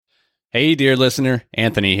Hey, dear listener,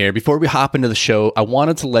 Anthony here. Before we hop into the show, I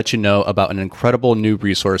wanted to let you know about an incredible new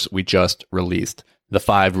resource we just released, The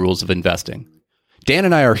 5 Rules of Investing. Dan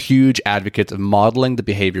and I are huge advocates of modeling the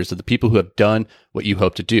behaviors of the people who have done what you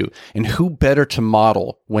hope to do. And who better to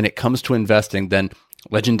model when it comes to investing than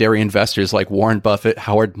legendary investors like Warren Buffett,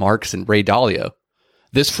 Howard Marks, and Ray Dalio?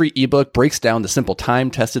 This free ebook breaks down the simple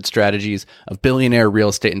time-tested strategies of billionaire real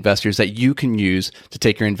estate investors that you can use to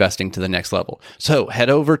take your investing to the next level. So head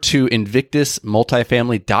over to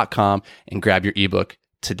invictusmultifamily.com and grab your ebook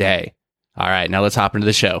today. All right, now let's hop into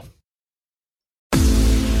the show.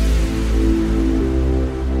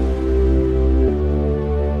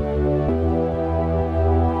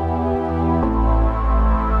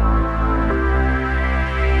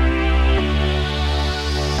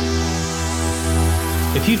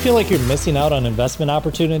 If you feel like you're missing out on investment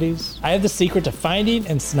opportunities, I have the secret to finding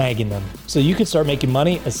and snagging them so you can start making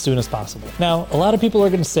money as soon as possible. Now, a lot of people are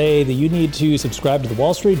going to say that you need to subscribe to the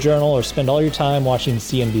Wall Street Journal or spend all your time watching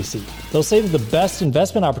CNBC. They'll say that the best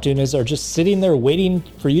investment opportunities are just sitting there waiting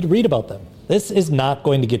for you to read about them. This is not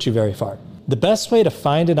going to get you very far. The best way to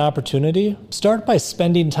find an opportunity, start by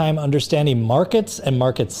spending time understanding markets and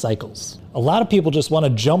market cycles. A lot of people just want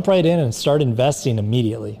to jump right in and start investing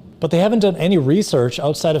immediately. But they haven't done any research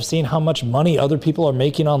outside of seeing how much money other people are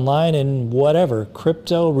making online in whatever,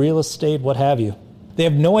 crypto, real estate, what have you. They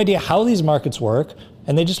have no idea how these markets work,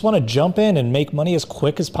 and they just want to jump in and make money as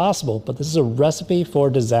quick as possible, but this is a recipe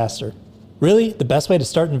for disaster. Really, the best way to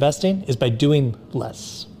start investing is by doing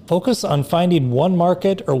less. Focus on finding one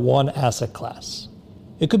market or one asset class.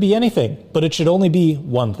 It could be anything, but it should only be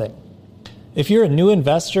one thing. If you're a new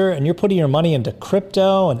investor and you're putting your money into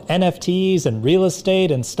crypto and NFTs and real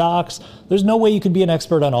estate and stocks, there's no way you could be an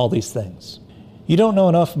expert on all these things. You don't know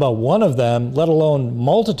enough about one of them, let alone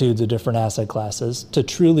multitudes of different asset classes, to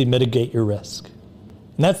truly mitigate your risk.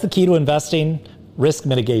 And that's the key to investing, risk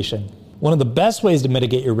mitigation. One of the best ways to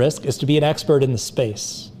mitigate your risk is to be an expert in the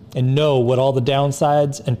space and know what all the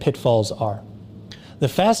downsides and pitfalls are. The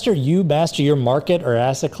faster you master your market or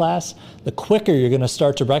asset class, the quicker you're going to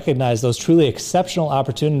start to recognize those truly exceptional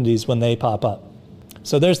opportunities when they pop up.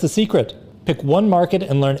 So there's the secret. Pick one market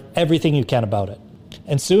and learn everything you can about it.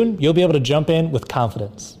 And soon you'll be able to jump in with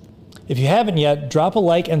confidence. If you haven't yet, drop a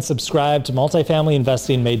like and subscribe to Multifamily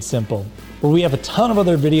Investing Made Simple, where we have a ton of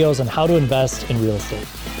other videos on how to invest in real estate.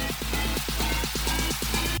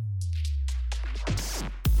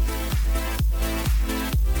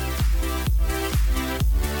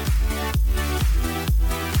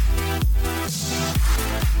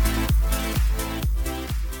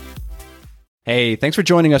 Hey, thanks for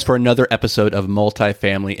joining us for another episode of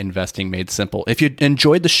Multifamily Investing Made Simple. If you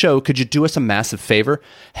enjoyed the show, could you do us a massive favor?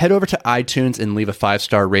 Head over to iTunes and leave a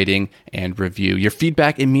 5-star rating and review. Your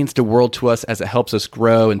feedback, it means the world to us as it helps us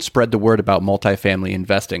grow and spread the word about multifamily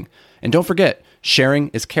investing. And don't forget, sharing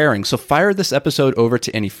is caring. So fire this episode over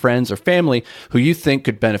to any friends or family who you think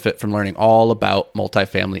could benefit from learning all about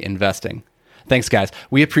multifamily investing. Thanks, guys.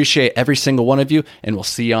 We appreciate every single one of you, and we'll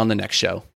see you on the next show.